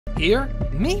Here,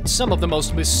 meet some of the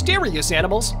most mysterious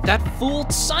animals that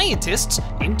fooled scientists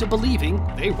into believing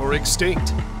they were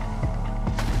extinct.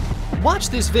 Watch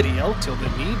this video till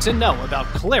the need to know about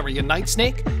Clarion night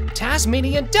snake,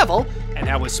 Tasmanian devil, and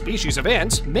how a species of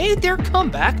ants made their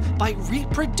comeback by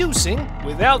reproducing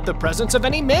without the presence of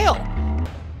any male.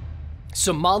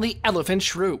 Somali elephant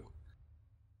shrew.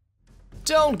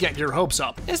 Don't get your hopes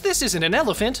up, as this isn't an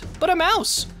elephant, but a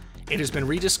mouse. It has been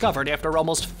rediscovered after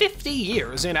almost 50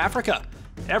 years in Africa.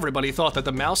 Everybody thought that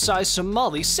the mouse-sized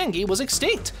Somali singi was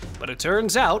extinct, but it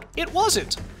turns out it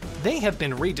wasn't. They have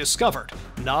been rediscovered,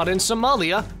 not in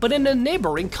Somalia, but in a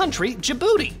neighboring country,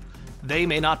 Djibouti. They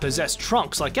may not possess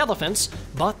trunks like elephants,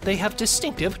 but they have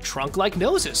distinctive trunk-like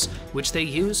noses, which they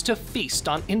use to feast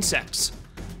on insects.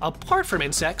 Apart from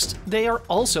insects, they are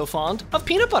also fond of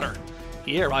peanut butter.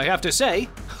 Here I have to say,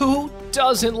 who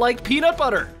doesn't like peanut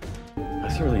butter? I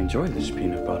thoroughly enjoy this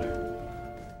peanut butter.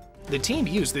 The team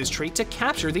used this treat to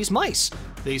capture these mice.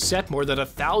 They set more than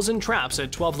 1,000 traps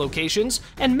at 12 locations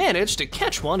and managed to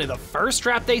catch one in the first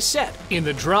trap they set in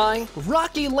the dry,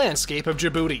 rocky landscape of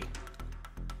Djibouti.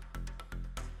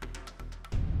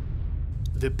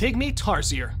 The pygmy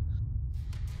tarsier.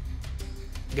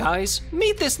 Guys,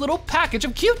 meet this little package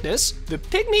of cuteness, the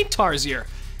pygmy tarsier.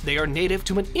 They are native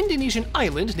to an Indonesian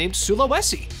island named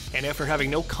Sulawesi, and after having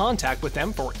no contact with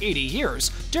them for 80 years,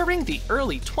 during the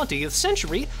early 20th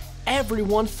century,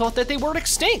 everyone thought that they were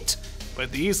extinct.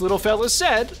 But these little fellas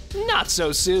said, not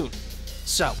so soon.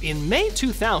 So, in May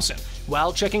 2000,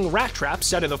 while checking rat traps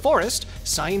set in the forest,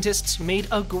 scientists made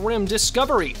a grim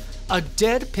discovery: a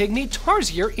dead pygmy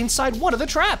tarsier inside one of the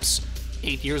traps.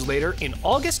 8 years later, in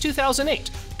August 2008,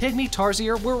 pygmy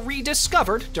tarsier were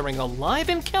rediscovered during a live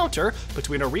encounter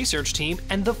between a research team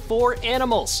and the 4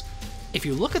 animals. If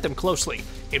you look at them closely,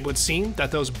 it would seem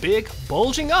that those big,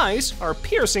 bulging eyes are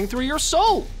piercing through your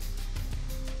soul.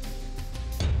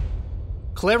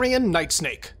 Clarion night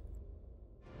snake.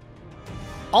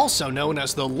 Also known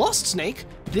as the lost snake,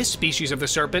 this species of the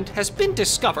serpent has been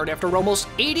discovered after almost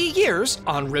 80 years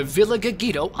on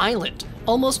Revillagigedo Island,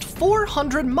 almost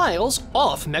 400 miles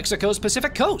off Mexico's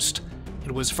Pacific coast.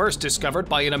 It was first discovered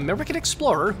by an American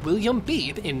explorer, William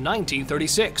Beebe, in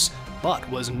 1936, but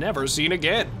was never seen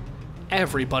again.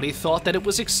 Everybody thought that it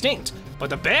was extinct, but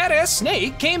the badass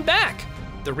snake came back.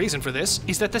 The reason for this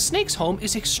is that the snake's home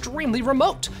is extremely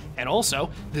remote, and also,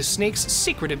 the snake's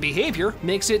secretive behavior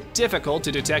makes it difficult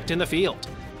to detect in the field.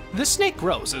 The snake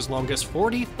grows as long as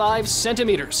 45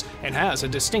 centimeters and has a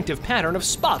distinctive pattern of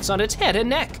spots on its head and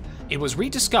neck. It was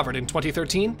rediscovered in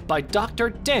 2013 by Dr.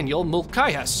 Daniel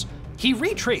Mulcahyas. He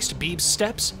retraced Beebe's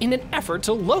steps in an effort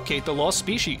to locate the lost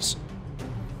species.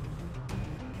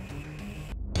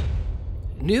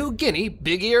 New Guinea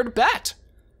big-eared bat.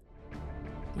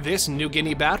 This New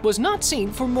Guinea bat was not seen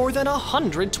for more than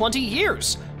 120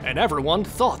 years, and everyone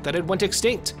thought that it went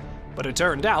extinct. But it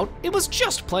turned out it was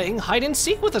just playing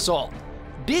hide-and-seek with us all.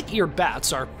 Big-eared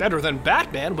bats are better than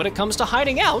Batman when it comes to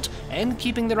hiding out and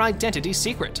keeping their identity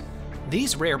secret.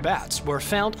 These rare bats were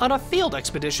found on a field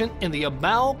expedition in the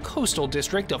Abau coastal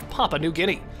district of Papua New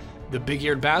Guinea. The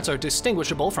big-eared bats are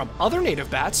distinguishable from other native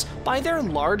bats by their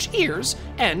large ears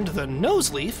and the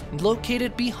nose leaf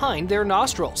located behind their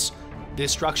nostrils.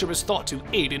 This structure is thought to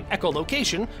aid in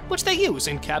echolocation, which they use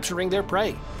in capturing their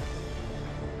prey.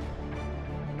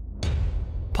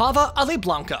 PAVA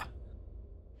ALIBLANCA.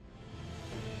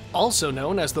 Also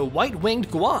known as the white-winged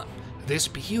guan, this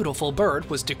beautiful bird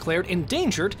was declared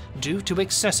endangered due to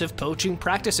excessive poaching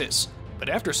practices. But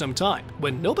after some time,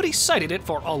 when nobody sighted it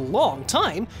for a long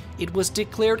time, it was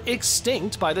declared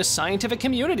extinct by the scientific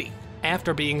community.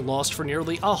 After being lost for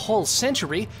nearly a whole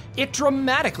century, it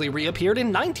dramatically reappeared in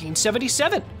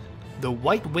 1977. The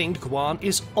white-winged guan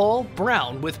is all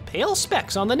brown with pale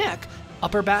specks on the neck,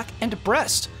 upper back, and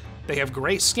breast. They have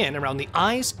gray skin around the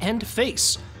eyes and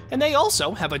face, and they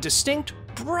also have a distinct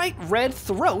bright red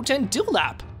throat and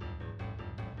dewlap.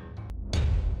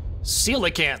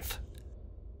 COELACANTH.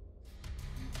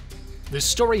 The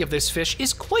story of this fish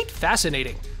is quite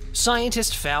fascinating.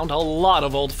 Scientists found a lot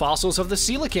of old fossils of the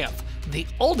coelacanth. The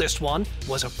oldest one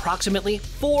was approximately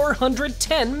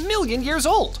 410 million years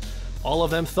old. All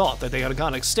of them thought that they had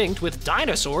gone extinct with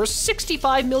dinosaurs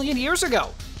 65 million years ago,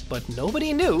 but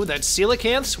nobody knew that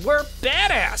coelacanths were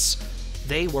badass.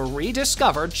 They were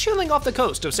rediscovered chilling off the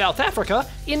coast of South Africa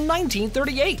in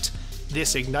 1938.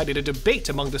 This ignited a debate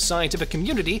among the scientific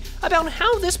community about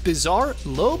how this bizarre,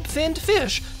 lobe-finned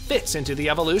fish fits into the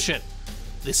evolution.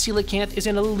 The coelacanth is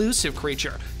an elusive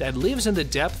creature that lives in the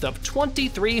depth of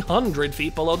 2,300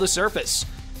 feet below the surface.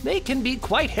 They can be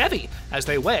quite heavy, as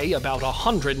they weigh about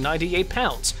 198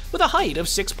 pounds, with a height of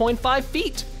 6.5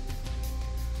 feet.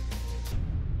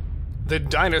 the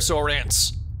dinosaur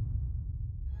ants.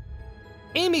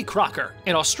 Amy Crocker,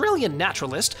 an Australian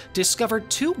naturalist, discovered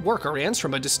 2 worker ants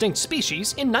from a distinct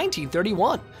species in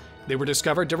 1931. They were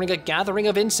discovered during a gathering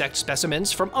of insect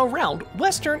specimens from around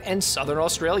Western and Southern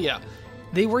Australia.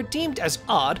 They were deemed as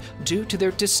odd due to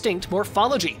their distinct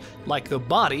morphology, like the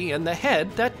body and the head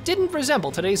that didn't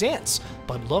resemble today's ants,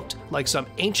 but looked like some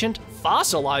ancient,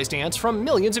 fossilized ants from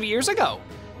millions of years ago.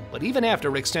 But even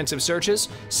after extensive searches,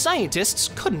 scientists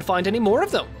couldn't find any more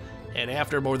of them. And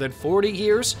after more than 40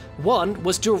 years, one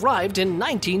was derived in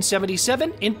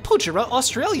 1977 in Pujara,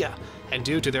 Australia. And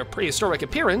due to their prehistoric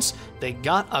appearance, they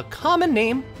got a common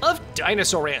name of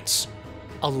dinosaur ants.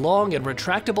 A long and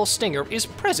retractable stinger is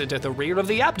present at the rear of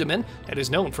the abdomen and is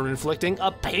known for inflicting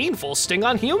a painful sting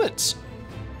on humans.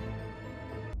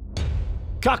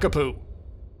 Cockapoo.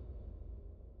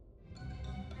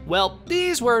 Well,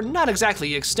 these were not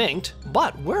exactly extinct,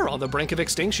 but were on the brink of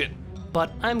extinction.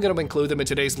 But I'm going to include them in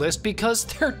today's list because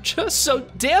they're just so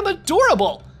damn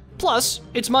adorable. Plus,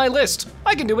 it's my list.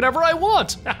 I can do whatever I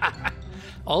want.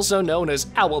 Also known as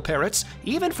owl parrots,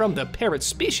 even from the parrot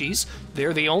species,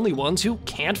 they're the only ones who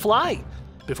can't fly.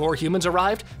 Before humans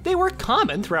arrived, they were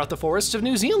common throughout the forests of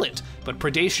New Zealand, but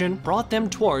predation brought them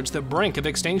towards the brink of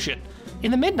extinction. In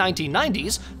the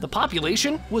mid-1990s, the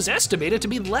population was estimated to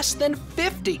be less than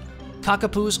 50.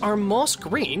 Cockapoos are moss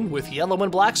green with yellow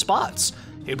and black spots.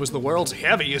 It was the world's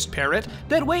heaviest parrot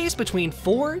that weighs between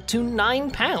 4 to 9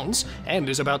 pounds and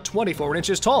is about 24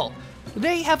 inches tall.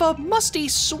 They have a musty,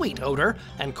 sweet odor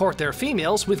and court their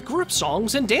females with group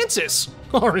songs and dances.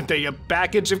 Aren't they a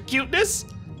package of cuteness?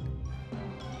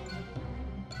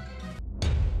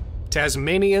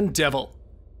 Tasmanian Devil.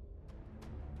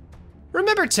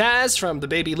 Remember Taz from the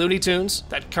Baby Looney Tunes?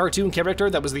 That cartoon character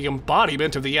that was the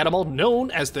embodiment of the animal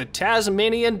known as the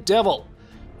Tasmanian Devil.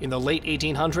 In the late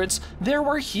 1800s, there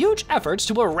were huge efforts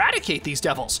to eradicate these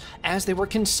devils, as they were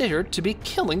considered to be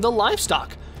killing the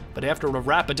livestock. But after a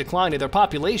rapid decline in their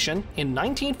population, in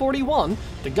 1941,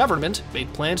 the government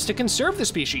made plans to conserve the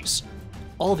species.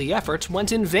 All the efforts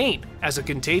went in vain, as a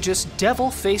contagious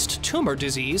devil-faced tumor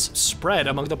disease spread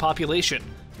among the population.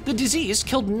 The disease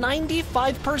killed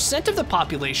 95% of the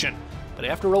population, but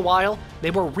after a while,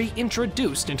 they were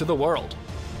reintroduced into the world.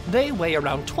 They weigh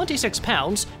around 26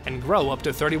 pounds and grow up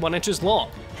to 31 inches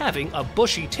long, having a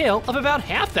bushy tail of about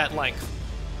half that length.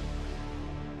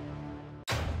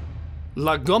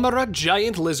 La GOMERA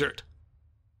giant lizard.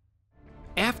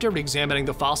 After examining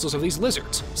the fossils of these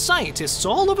lizards, scientists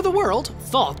all over the world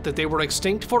thought that they were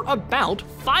extinct for about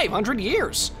 500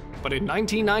 years. But in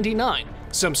 1999,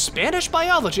 some Spanish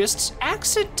biologists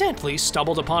accidentally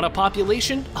stumbled upon a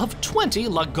population of 20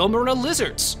 La GOMERA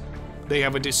lizards. They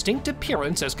have a distinct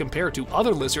appearance as compared to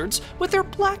other lizards, with their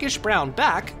blackish-brown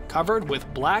back covered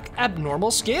with black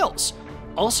abnormal scales.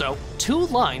 Also, 2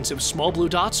 lines of small blue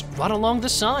dots run along the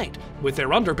side, with their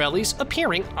underbellies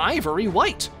appearing ivory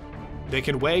white. They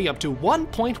can weigh up to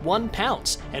 1.1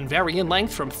 pounds and vary in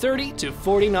length from 30 to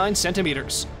 49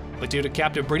 centimeters. But due to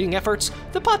captive breeding efforts,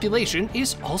 the population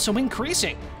is also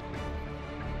increasing.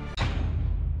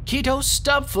 QUITO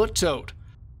stubfoot toad.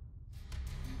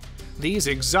 These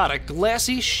exotic,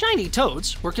 glassy, shiny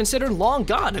toads were considered long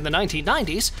gone in the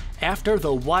 1990s after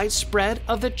the widespread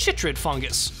of the chytrid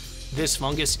fungus. This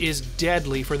fungus is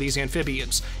deadly for these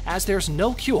amphibians, as there's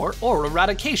no cure or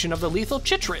eradication of the lethal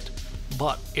chytrid.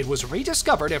 But it was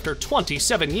rediscovered after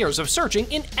 27 years of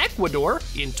searching in Ecuador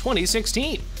in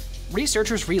 2016.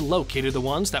 Researchers relocated the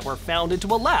ones that were found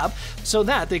into a lab so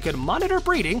that they could monitor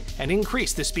breeding and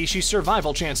increase the species'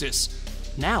 survival chances.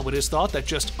 Now it is thought that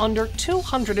just under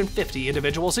 250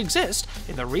 individuals exist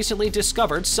in the recently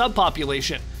discovered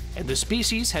subpopulation, and the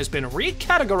species has been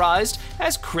recategorized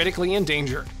as critically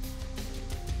endangered.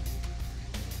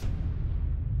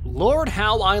 Lord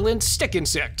Howe Island stick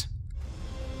insect.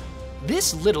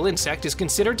 This little insect is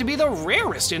considered to be the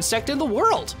rarest insect in the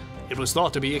world. It was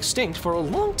thought to be extinct for a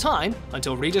long time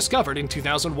until rediscovered in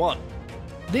 2001.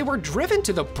 They were driven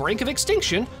to the brink of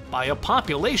extinction by a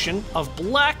population of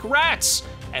black rats,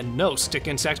 and no stick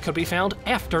insect could be found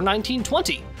after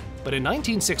 1920. But in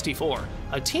 1964,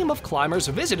 a team of climbers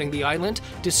visiting the island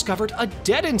discovered a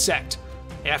dead insect.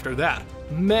 After that,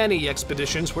 many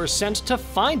expeditions were sent to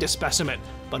find a specimen,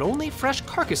 but only fresh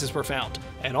carcasses were found,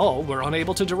 and all were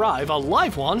unable to derive a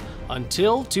live one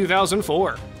until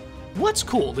 2004. What's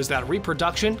cool is that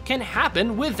reproduction can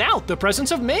happen without the presence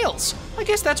of males. I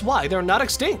guess that's why they're not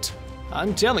extinct.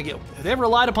 I'm telling you, if they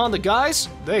relied upon the guys,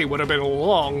 they would have been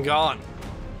long gone.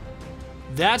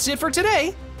 That's it for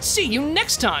today. See you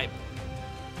next time.